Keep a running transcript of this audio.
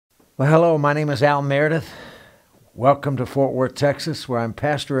Well, hello, my name is Meredith. Welcome to Fort Worth, Texas, where I'm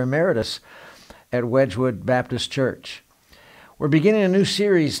Pastor Emeritus at Wedgwood Baptist Church. We're beginning a new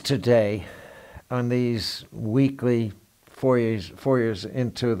series today on these weekly 4 years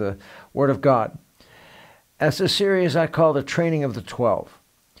into the Word of God. That's a series I call the Training of the 12.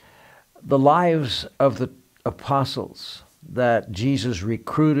 The lives of the apostles that Jesus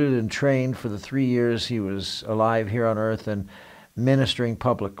recruited and trained for the 3 years he was alive here on earth and ministering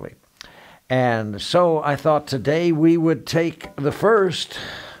publicly. And so I thought today we would take the first,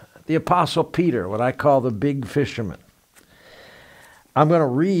 the Apostle Peter, what I call the big fisherman. I'm going to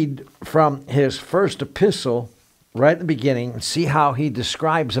read from his first epistle right at the beginning and see how he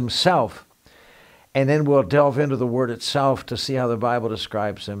describes himself. And then we'll delve into the word itself to see how the Bible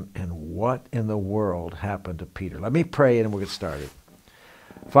describes him and what in the world happened to Peter. Let me pray and we'll get started.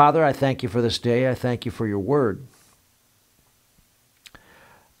 Father, I thank you for this day. I thank you for your word.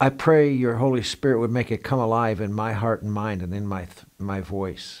 I pray your Holy Spirit would make it come alive in my heart and mind and in my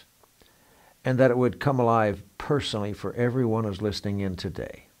voice, and that it would come alive personally for everyone who's listening in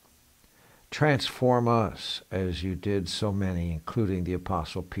today. Transform us as you did so many, including the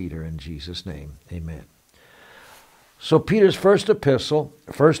Apostle Peter, in Jesus' name. Amen. So Peter's first epistle,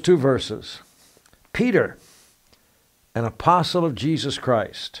 first 2 verses. Peter, an apostle of Jesus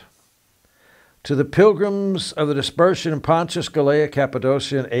Christ, to the pilgrims of the dispersion in Pontus, Galatia,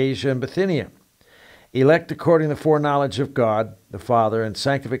 Cappadocia, and Asia, and Bithynia, elect according to the foreknowledge of God the Father and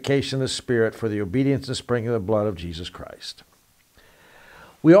sanctification of the Spirit for the obedience and sprinkling of the blood of Jesus Christ.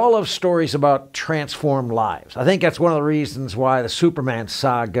 We all love stories about transformed lives. I think that's one of the reasons why the Superman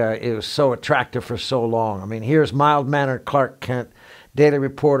saga is so attractive for so long. I mean, here's mild-mannered Clark Kent, daily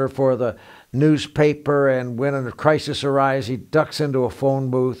reporter for the newspaper, and when a crisis arises, he ducks into a phone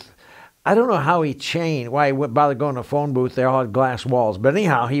booth. I don't know how he changed, why he wouldn't bother going to a phone booth. They all had glass walls. But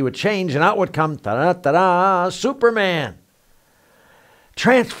anyhow, he would change and out would come, ta-da-ta-da, Superman.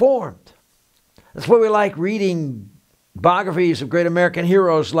 Transformed. That's why we like reading biographies of great American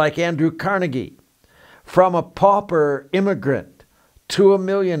heroes like Andrew Carnegie. From a pauper immigrant to a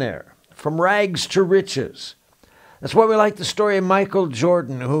millionaire. From rags to riches. That's why we like the story of Michael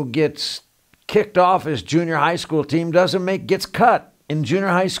Jordan, who gets kicked off his junior high school team, gets cut in junior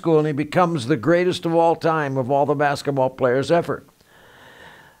high school, and he becomes the greatest of all time of all the basketball players ever.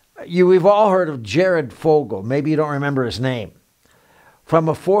 We've all heard of Jared Fogle. Maybe you don't remember his name. From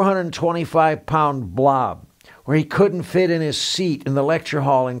a 425-pound blob where he couldn't fit in his seat in the lecture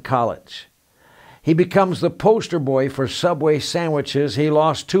hall in college. He becomes the poster boy for Subway sandwiches. He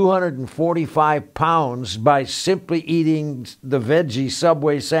lost 245 pounds by simply eating the veggie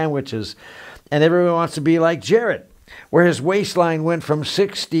Subway sandwiches. And everyone wants to be like Jared, where his waistline went from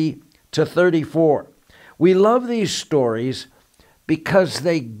 60 to 34. We love these stories because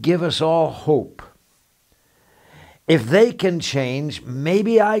they give us all hope. If they can change,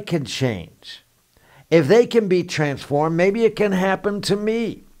 maybe I can change. If they can be transformed, maybe it can happen to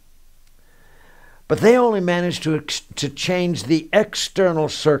me. But they only manage to change the external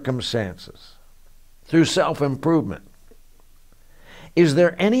circumstances through self-improvement. Is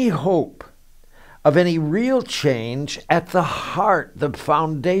there any hope of any real change at the heart, the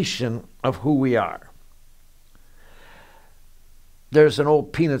foundation of who we are? There's an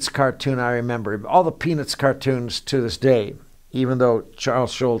old Peanuts cartoon I remember. All the Peanuts cartoons to this day, even though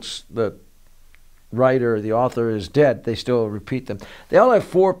Charles Schulz, the writer, the author, is dead, they still repeat them. They all have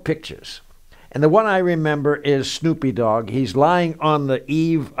 4 pictures. And the one I remember is Snoopy Dog. He's lying on the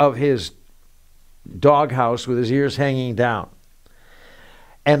eave of his doghouse with his ears hanging down.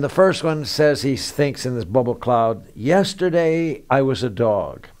 And the first one says, he thinks in this bubble cloud, yesterday I was a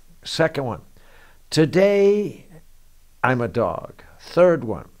dog. Second one, today I'm a dog. Third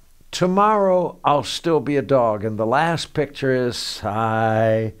one, tomorrow I'll still be a dog. And the last picture is,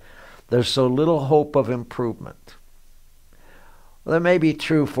 sigh, there's so little hope of improvement. Well, that may be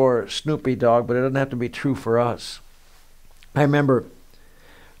true for Snoopy Dog, but it doesn't have to be true for us. I remember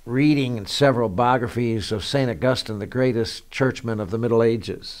reading in several biographies of St. Augustine, the greatest churchman of the Middle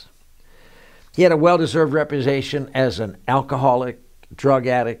Ages. He had a well-deserved reputation as an alcoholic, drug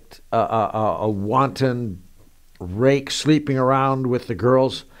addict, a wanton rake sleeping around with the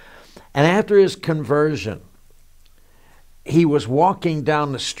girls. And after his conversion, he was walking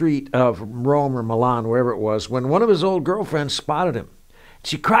down the street of Rome or Milan, wherever it was, when one of his old girlfriends spotted him.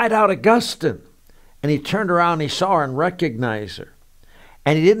 She cried out, Augustine! And he turned around and he saw her and recognized her.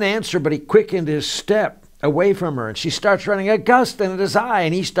 And he didn't answer, but he quickened his step away from her. And she starts running, Augustine, it is I.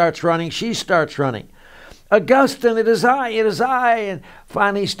 And he starts running, she starts running. Augustine, it is I, it is I. And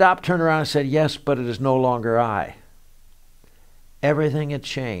finally he stopped, turned around and said, yes, but it is no longer I. everything had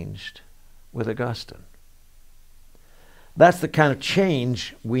changed with Augustine. That's the kind of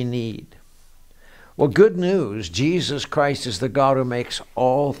change we need. Well, good news, Jesus Christ is the God who makes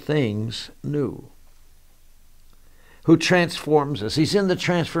all things new, who transforms us. He's in the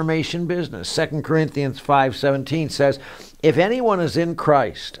transformation business. 2 Corinthians 5:17 says, if anyone is in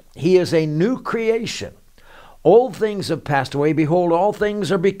Christ, he is a new creation. Old things have passed away. Behold, all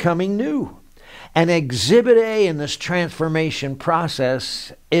things are becoming new. And exhibit A in this transformation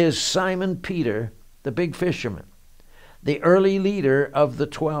process is Simon Peter, the big fisherman, the early leader of the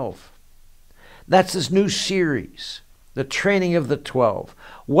 12. That's this new series, the training of the 12.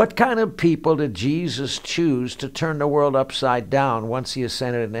 What kind of people did Jesus choose to turn the world upside down once he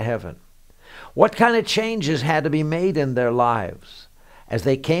ascended into heaven? What kind of changes had to be made in their lives as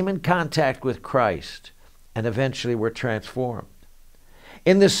they came in contact with Christ and eventually were transformed?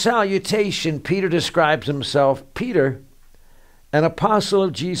 In the salutation, Peter describes himself, Peter, an apostle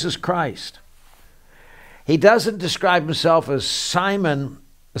of Jesus Christ. He doesn't describe himself as Simon,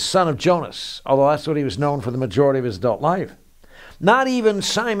 the son of Jonas, although that's what he was known for the majority of his adult life. Not even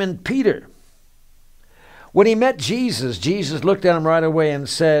Simon Peter. When he met Jesus, Jesus looked at him right away and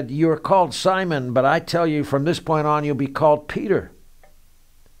said, you are called Simon, but I tell you from this point on you'll be called Peter.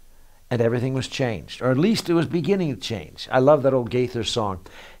 And everything was changed, or at least it was beginning to change. I love that old Gaither song.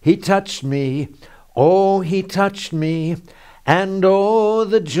 He touched me, oh, he touched me, and oh,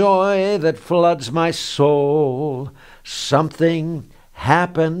 the joy that floods my soul. Something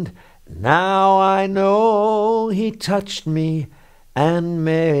happened, now I know he touched me and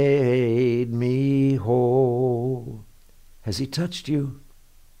made me whole. Has he touched you?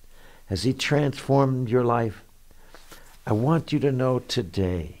 Has he transformed your life? I want you to know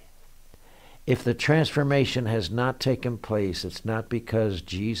today, if the transformation has not taken place, it's not because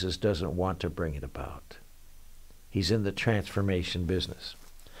Jesus doesn't want to bring it about. He's in the transformation business.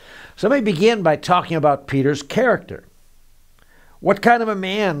 So let me begin by talking about Peter's character. What kind of a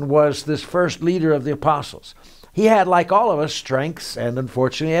man was this first leader of the apostles? He had, like all of us, strengths and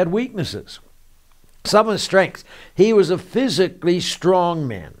unfortunately had weaknesses. Some of his strengths. He was a physically strong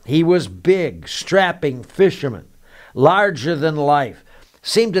man. He was big, strapping fisherman, larger than life.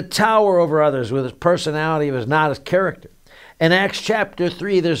 Seemed to tower over others with his personality, but not his character. In Acts chapter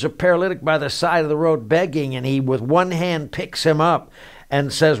 3, there's a paralytic by the side of the road begging, and he with one hand picks him up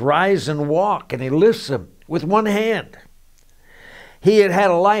and says, rise and walk, and he lifts him with one hand. He had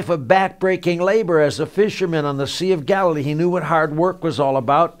had a life of back-breaking labor as a fisherman on the Sea of Galilee. He knew what hard work was all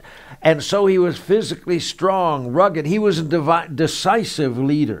about, and so he was physically strong, rugged. He was a decisive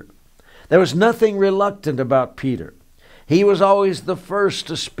leader. There was nothing reluctant about Peter. He was always the first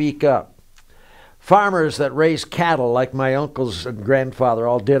to speak up. Farmers that raised cattle, like my uncles and grandfather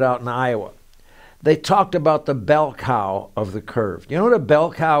all did out in Iowa, they talked about the bell cow of the curve. You know what a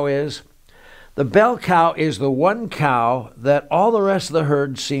bell cow is? The bell cow is the one cow that all the rest of the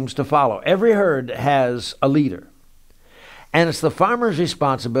herd seems to follow. Every herd has a leader. And it's the farmer's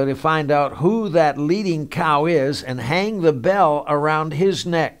responsibility to find out who that leading cow is and hang the bell around his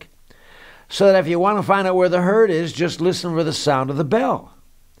neck. So that if you want to find out where the herd is, just listen for the sound of the bell.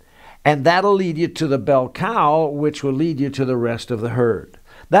 And that'll lead you to the bell cow, which will lead you to the rest of the herd.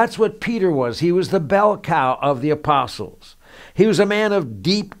 That's what Peter was. He was the bell cow of the apostles. He was a man of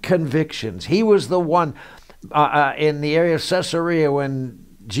deep convictions. He was the one in the area of Caesarea when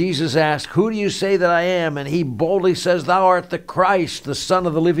Jesus asked, who do you say that I am? And he boldly says, thou art the Christ, the Son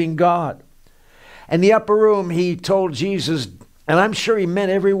of the living God. In the upper room, he told Jesus, and I'm sure he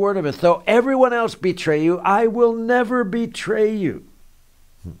meant every word of it, though everyone else betray you, I will never betray you.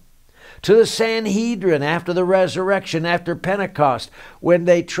 To the Sanhedrin after the resurrection, after Pentecost, when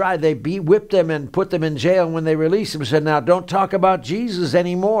they whipped them and put them in jail. And when they released them, said, now don't talk about Jesus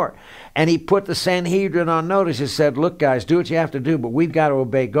anymore. And he put the Sanhedrin on notice. He said, look guys, do what you have to do, but we've got to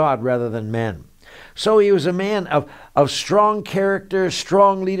obey God rather than men. So he was a man of strong character,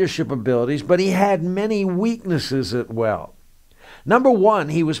 strong leadership abilities, but he had many weaknesses as well. Number one,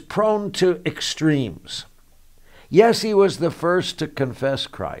 he was prone to extremes. Yes, he was the first to confess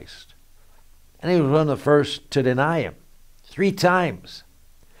Christ. And he was one of the first to deny him 3 times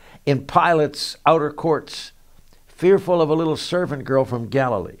in Pilate's outer courts, fearful of a little servant girl from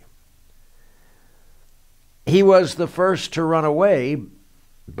Galilee. He was the first to run away,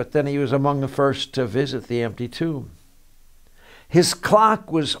 but then he was among the first to visit the empty tomb. His clock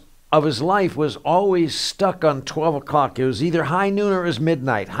of his life was always stuck on 12 o'clock. It was either high noon or it was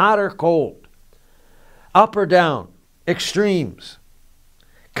midnight, hot or cold, up or down, extremes.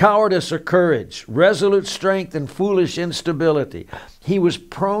 Cowardice or courage, resolute strength and foolish instability. He was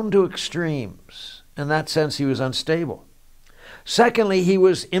prone to extremes. In that sense, he was unstable. Secondly, he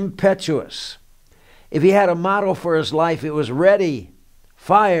was impetuous. If he had a motto for his life, it was ready,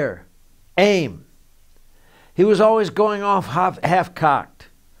 fire, aim. He was always going off half-cocked.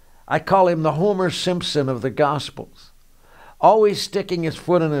 I call him the Homer Simpson of the Gospels. Always sticking his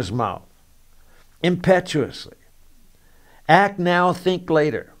foot in his mouth. Impetuously. Act now, think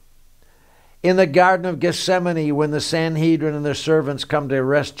later. In the Garden of Gethsemane, when the Sanhedrin and their servants come to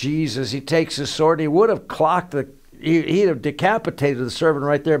arrest Jesus, he takes his sword. He would have he'd have decapitated the servant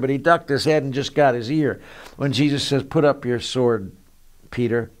right there, but he ducked his head and just got his ear when Jesus says, "Put up your sword,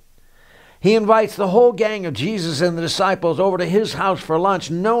 Peter." He invites the whole gang of Jesus and the disciples over to his house for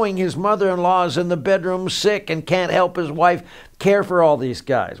lunch, knowing his mother-in-law is in the bedroom sick and can't help his wife care for all these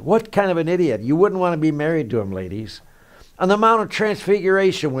guys. What kind of an idiot? You wouldn't want to be married to him, ladies. On the Mount of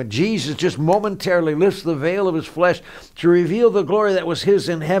Transfiguration, when Jesus just momentarily lifts the veil of his flesh to reveal the glory that was his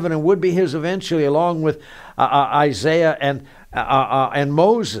in heaven and would be his eventually, along with Isaiah and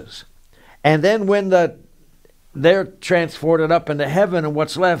Moses. And then when they're transported up into heaven and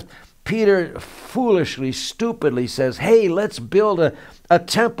what's left, Peter foolishly, stupidly says, "Hey, let's build a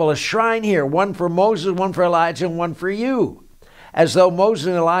temple, a shrine here, one for Moses, one for Elijah, and one for you." As though Moses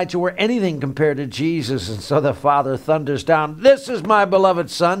and Elijah were anything compared to Jesus. And so the Father thunders down, "This is my beloved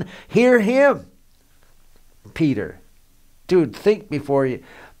Son, hear him." Peter, dude, think before you,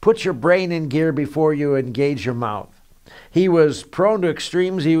 put your brain in gear before you engage your mouth. He was prone to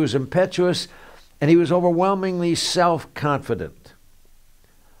extremes, he was impetuous, and he was overwhelmingly self-confident.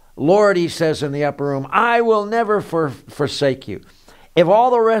 "Lord," he says in the upper room, "I will never forsake you. If all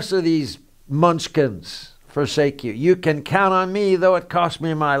the rest of these munchkins forsake you, you can count on me, though it cost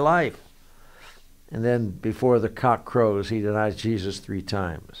me my life." And then before the cock crows, he denies Jesus 3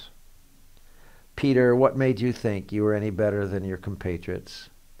 times. Peter, what made you think you were any better than your compatriots?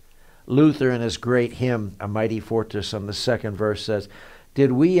 Luther, in his great hymn, A Mighty Fortress, on the 2nd verse says,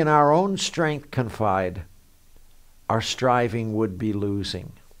 "Did we in our own strength confide, our striving would be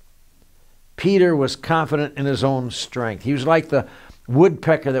losing." Peter was confident in his own strength. He was like the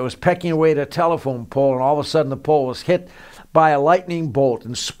woodpecker that was pecking away at a telephone pole, and all of a sudden the pole was hit by a lightning bolt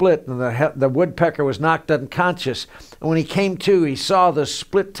and split, and the woodpecker was knocked unconscious. And when he came to, he saw the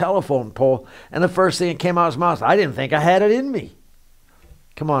split telephone pole, and the first thing that came out of his mouth, "I didn't think I had it in me."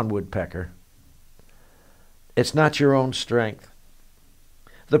 Come on, woodpecker. It's not your own strength.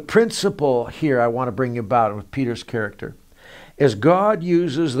 The principle here I want to bring you about with Peter's character is God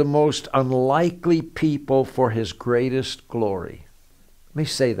uses the most unlikely people for his greatest glory. Let me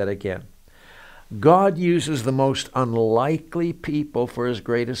say that again. God uses the most unlikely people for his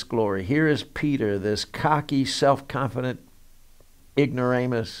greatest glory. Here is Peter, this cocky, self-confident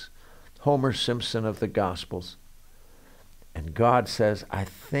ignoramus, Homer Simpson of the Gospels. And God says, I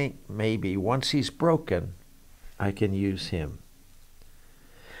think maybe once he's broken, I can use him.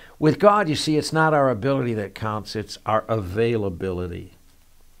 With God, you see, it's not our ability that counts, it's our availability.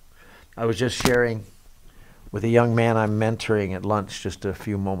 I was just sharing with a young man I'm mentoring at lunch just a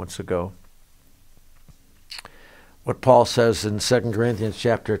few moments ago what Paul says in 2 Corinthians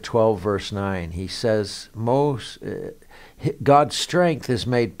chapter 12, verse 9. He says, God's strength is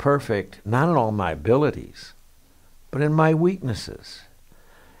made perfect, not in all my abilities, but in my weaknesses.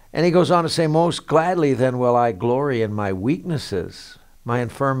 And he goes on to say, most gladly then will I glory in my weaknesses, my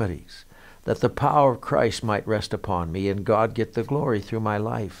infirmities, that the power of Christ might rest upon me and God get the glory through my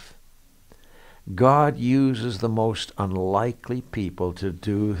life. God uses the most unlikely people to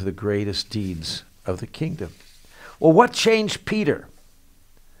do the greatest deeds of the kingdom. Well, what changed Peter?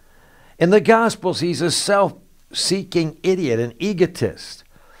 In the Gospels, he's a self-seeking idiot, an egotist.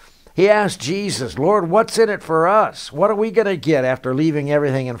 He asked Jesus, Lord, what's in it for us? What are we going to get after leaving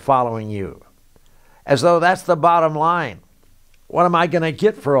everything and following you? As though that's the bottom line. What am I going to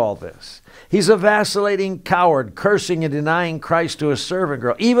get for all this? He's a vacillating coward, cursing and denying Christ to a servant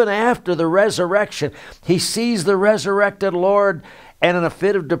girl. Even after the resurrection, he sees the resurrected Lord, and in a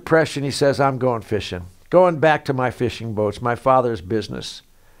fit of depression, he says, I'm going fishing. Going back to my fishing boats, my father's business.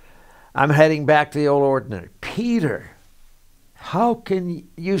 I'm heading back to the old ordinary. Peter, how can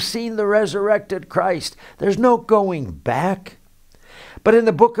you've seen the resurrected Christ? There's no going back. But in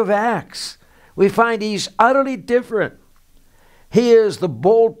the book of Acts, we find he's utterly different. He is the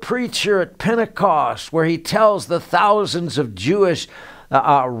bold preacher at Pentecost where he tells the thousands of Jewish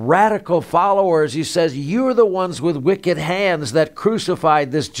radical followers, he says, you're the ones with wicked hands that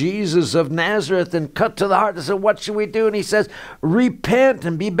crucified this Jesus of Nazareth and cut to the heart. They said, what should we do? And he says, repent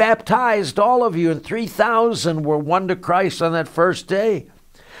and be baptized, all of you. And 3,000 were won to Christ on that first day.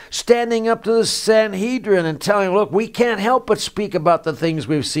 standing up to the Sanhedrin and telling, look, we can't help but speak about the things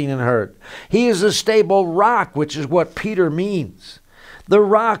we've seen and heard. He is a stable rock, which is what Peter means. The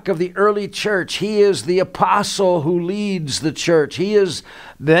rock of the early church. He is the apostle who leads the church. He is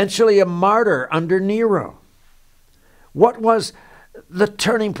eventually a martyr under Nero. What was the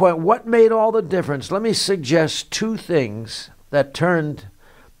turning point? What made all the difference? Let me suggest two things that turned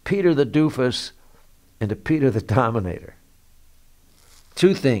Peter the doofus into Peter the dominator.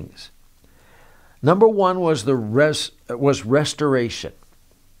 Two things. Number one was restoration.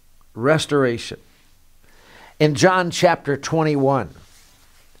 Restoration. In John chapter 21,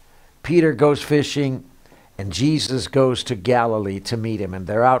 Peter goes fishing and Jesus goes to Galilee to meet him. And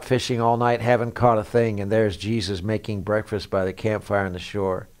they're out fishing all night, haven't caught a thing. And there's Jesus making breakfast by the campfire on the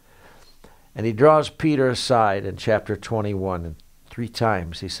shore. And he draws Peter aside in chapter 21. And 3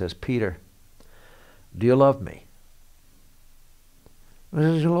 times he says, Peter, do you love me? He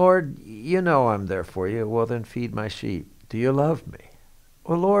says, Lord, you know I'm there for you. Well, then feed my sheep. Do you love me?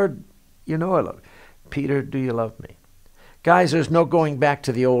 Well, Lord, you know I love you. Peter, do you love me? Guys, there's no going back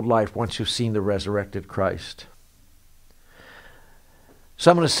to the old life once you've seen the resurrected Christ.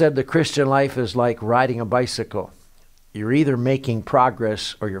 Someone has said the Christian life is like riding a bicycle. You're either making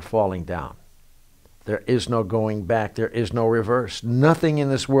progress or you're falling down. There is no going back. There is no reverse. Nothing in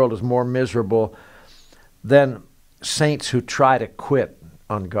this world is more miserable than saints who try to quit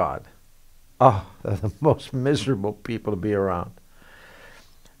on God. Oh, they're the most miserable people to be around.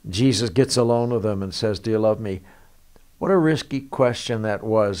 Jesus gets alone with them and says, do you love me? What a risky question that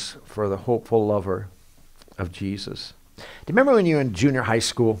was for the hopeful lover of Jesus. Do you remember when you were in junior high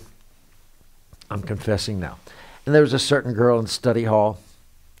school? I'm confessing now. And there was a certain girl in study hall,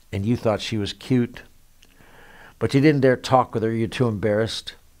 and you thought she was cute, but you didn't dare talk with her. You're too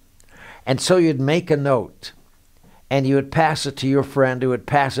embarrassed. And so you'd make a note, and you would pass it to your friend, who would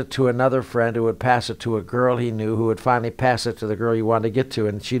pass it to another friend, who would pass it to a girl he knew, who would finally pass it to the girl you wanted to get to.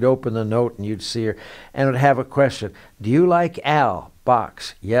 And she'd open the note, and you'd see her, and it would have a question. Do you like Al?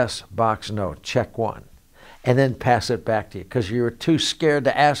 Box. Yes. Box. No. Check 1. And then pass it back to you, because you were too scared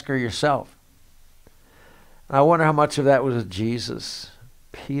to ask her yourself. And I wonder how much of that was with Jesus.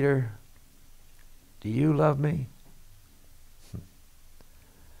 Peter, do you love me?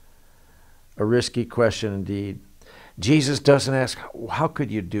 A risky question indeed. Jesus doesn't ask, how could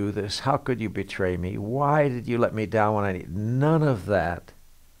you do this? How could you betray me? Why did you let me down when I need? None of that.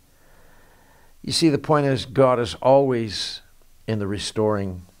 You see, the point is, God is always in the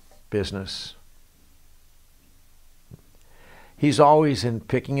restoring business. He's always in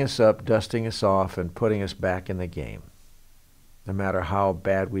picking us up, dusting us off, and putting us back in the game, no matter how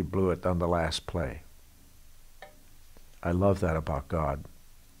bad we blew it on the last play. I love that about God.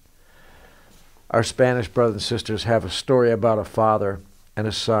 Our Spanish brothers and sisters have a story about a father and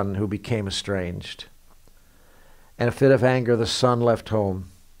a son who became estranged. In a fit of anger, the son left home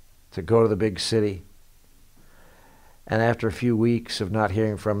to go to the big city. And after a few weeks of not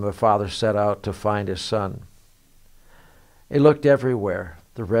hearing from him, the father set out to find his son. He looked everywhere,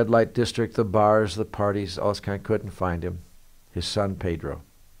 the red light district, the bars, the parties, all this kind, couldn't find him. His son, Pedro.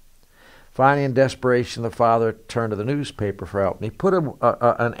 Finally, in desperation, the father turned to the newspaper for help. And he put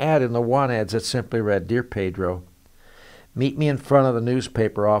an ad in the want ads that simply read, Dear Pedro, meet me in front of the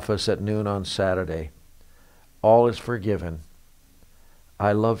newspaper office at noon on Saturday. All is forgiven.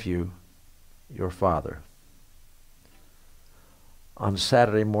 I love you, your father. On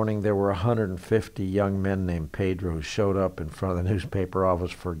Saturday morning, there were 150 young men named Pedro who showed up in front of the newspaper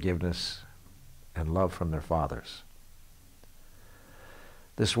office for forgiveness and love from their fathers.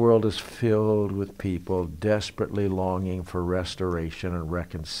 This world is filled with people desperately longing for restoration and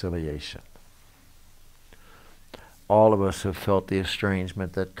reconciliation. All of us have felt the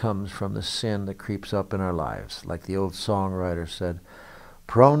estrangement that comes from the sin that creeps up in our lives. Like the old songwriter said,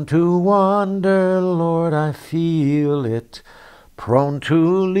 prone to wander, Lord, I feel it. Prone to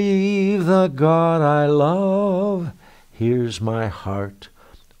leave the God I love. Here's my heart.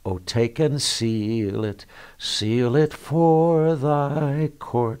 Oh, take and seal it for thy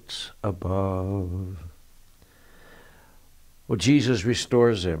courts above. Well, Jesus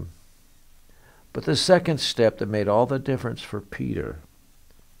restores him. But the second step that made all the difference for Peter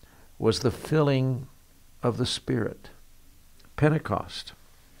was the filling of the Spirit. Pentecost.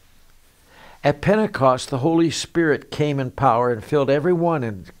 At Pentecost, the Holy Spirit came in power and filled everyone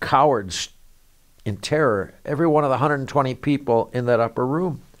and cowered in terror, every one of the 120 people in that upper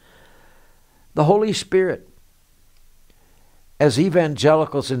room. The Holy Spirit. As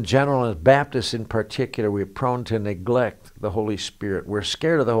evangelicals in general and as Baptists in particular, we're prone to neglect the Holy Spirit. We're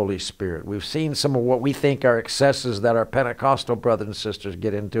scared of the Holy Spirit. We've seen some of what we think are excesses that our Pentecostal brothers and sisters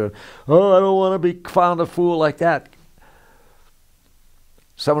get into. Oh, I don't want to be found a fool like that.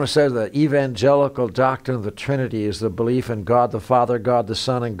 Someone says the evangelical doctrine of the Trinity is the belief in God the Father, God the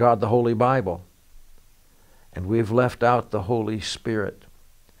Son, and God the Holy Bible. And we've left out the Holy Spirit.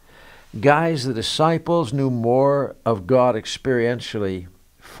 Guys, the disciples knew more of God experientially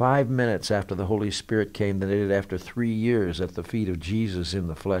 5 minutes after the Holy Spirit came than they did after 3 years at the feet of Jesus in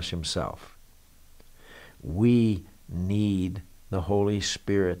the flesh himself. We need the Holy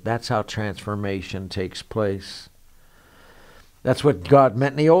Spirit. That's how transformation takes place. That's what God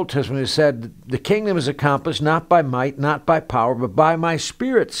meant in the Old Testament. He said, the kingdom is accomplished not by might, not by power, but by my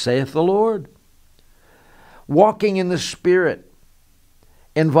Spirit, saith the Lord. Walking in the Spirit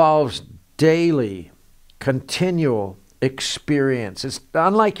involves daily, continual experience. It's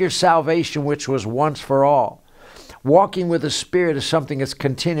unlike your salvation, which was once for all. Walking with the Spirit is something that's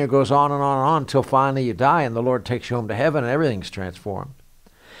continual, goes on and on and on until finally you die and the Lord takes you home to heaven and everything's transformed.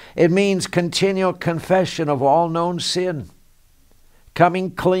 It means continual confession of all known sin,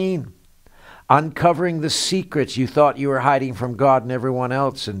 coming clean, uncovering the secrets you thought you were hiding from God and everyone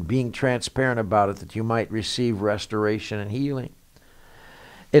else, and being transparent about it that you might receive restoration and healing.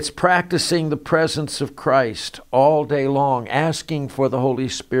 It's practicing the presence of Christ all day long, asking for the Holy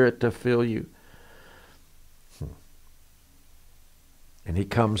Spirit to fill you. And he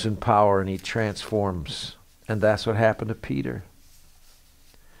comes in power and he transforms. And that's what happened to Peter.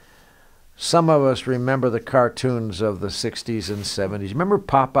 Some of us remember the cartoons of the 60s and 70s. Remember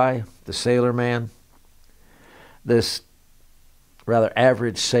Popeye, the sailor man? This rather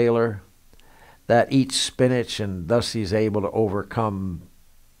average sailor that eats spinach and thus he's able to overcome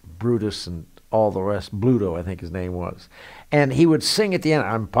Brutus and all the rest. Bluto, I think his name was. And he would sing at the end,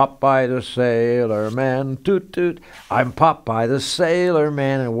 I'm Popeye the sailor man, toot toot. I'm Popeye the sailor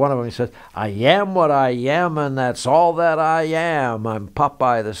man. And one of them he says, I am what I am and that's all that I am. I'm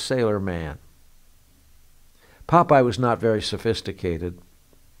Popeye the sailor man. Popeye was not very sophisticated.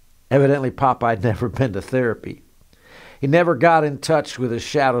 Evidently Popeye had never been to therapy. He never got in touch with his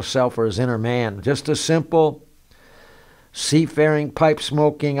shadow self or his inner man. Just a simple, seafaring,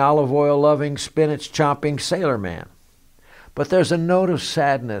 pipe-smoking, olive oil-loving, spinach-chopping sailor man. But there's a note of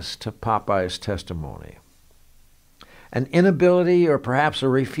sadness to Popeye's testimony. An inability or perhaps a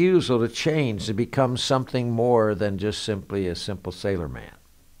refusal to change, to become something more than just simply a simple sailor man.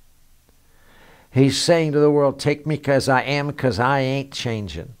 He's saying to the world, take me because I am, because I ain't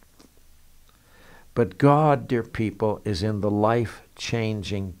changing. But God, dear people, is in the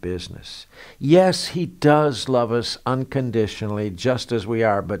life-changing business. Yes, he does love us unconditionally, just as we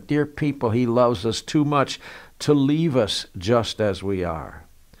are. But, dear people, he loves us too much to leave us just as we are.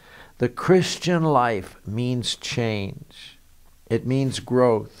 The Christian life means change. It means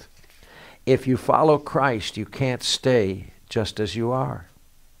growth. If you follow Christ, you can't stay just as you are.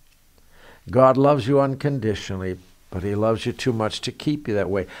 God loves you unconditionally, but he loves you too much to keep you that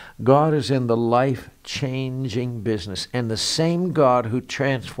way. God is in the life-changing business. And the same God who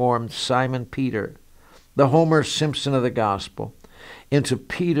transformed Simon Peter, the Homer Simpson of the gospel, into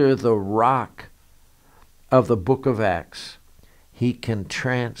Peter the rock of the book of Acts, he can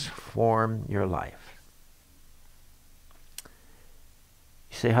transform your life.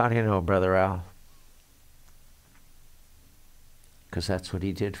 You say, how do you know, Brother Al? Because that's what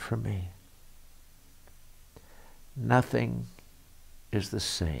he did for me. Nothing is the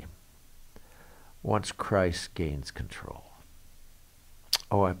same once Christ gains control.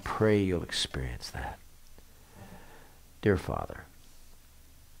 Oh, I pray you'll experience that. Dear Father,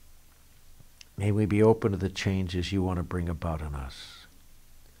 may we be open to the changes you want to bring about in us.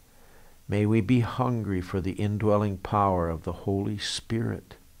 May we be hungry for the indwelling power of the Holy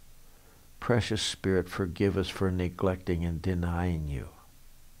Spirit. Precious Spirit, forgive us for neglecting and denying you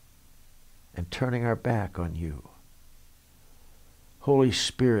and turning our back on you. Holy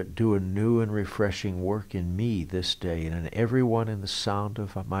Spirit, do a new and refreshing work in me this day and in everyone in the sound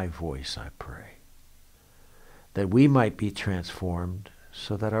of my voice, I pray, that we might be transformed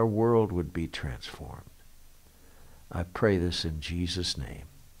so that our world would be transformed. I pray this in Jesus' name.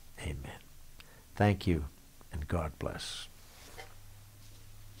 Amen. Thank you, and God bless.